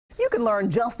can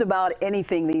learn just about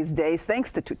anything these days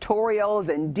thanks to tutorials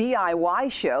and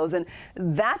DIY shows, and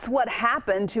that's what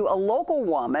happened to a local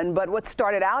woman. But what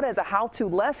started out as a how-to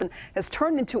lesson has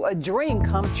turned into a dream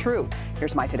come true.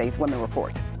 Here's my Today's Women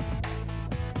Report.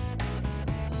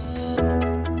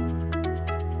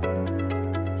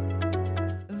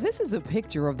 This is a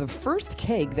picture of the first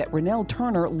cake that Renelle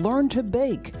Turner learned to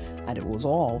bake, and it was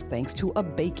all thanks to a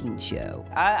baking show.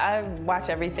 I watch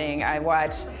everything. I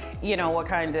watch, what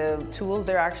kind of tools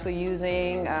they're actually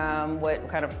using, what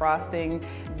kind of frosting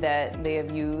that they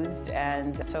have used,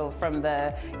 and so from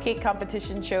the cake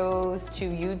competition shows to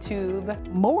YouTube.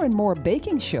 More and more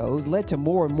baking shows led to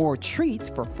more and more treats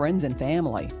for friends and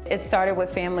family. It started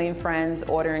with family and friends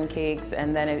ordering cakes,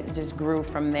 and then it just grew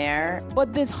from there.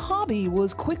 But this hobby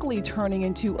was quickly turning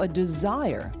into a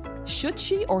desire. Should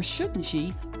she or shouldn't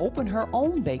she open her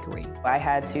own bakery? I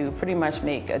had to pretty much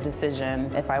make a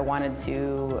decision if I wanted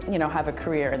to, have a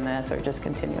career in this or just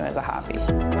continue as a hobby.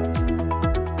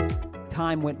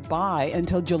 Time went by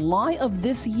until July of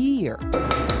this year,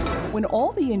 when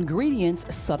all the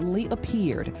ingredients suddenly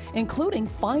appeared, including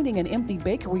finding an empty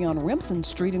bakery on Remsen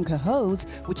Street in Cohoes,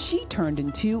 which she turned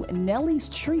into Nellie's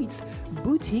Treats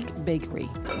Boutique Bakery.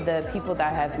 The people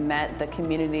that I have met, the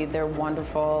community, they're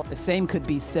wonderful. The same could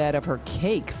be said of her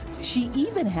cakes. She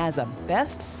even has a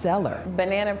bestseller.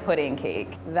 Banana pudding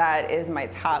cake. That is my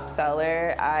top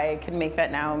seller. I can make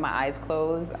that now with my eyes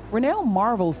closed. Renelle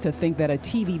marvels to think that a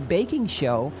TV baking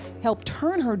show helped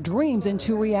turn her dreams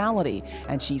into reality,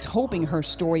 and she's hoping her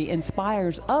story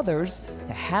inspires others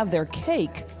to have their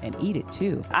cake and eat it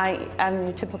too. I'm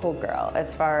a typical girl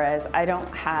as far as I don't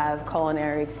have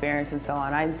culinary experience and so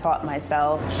on. I taught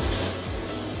myself.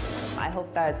 I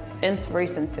hope that's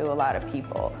inspiration to a lot of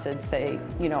people to say,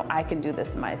 I can do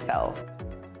this myself.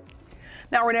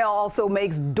 Now, Renelle also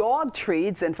makes dog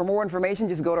treats, and for more information,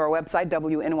 just go to our website,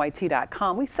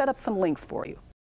 WNYT.com. We set up some links for you.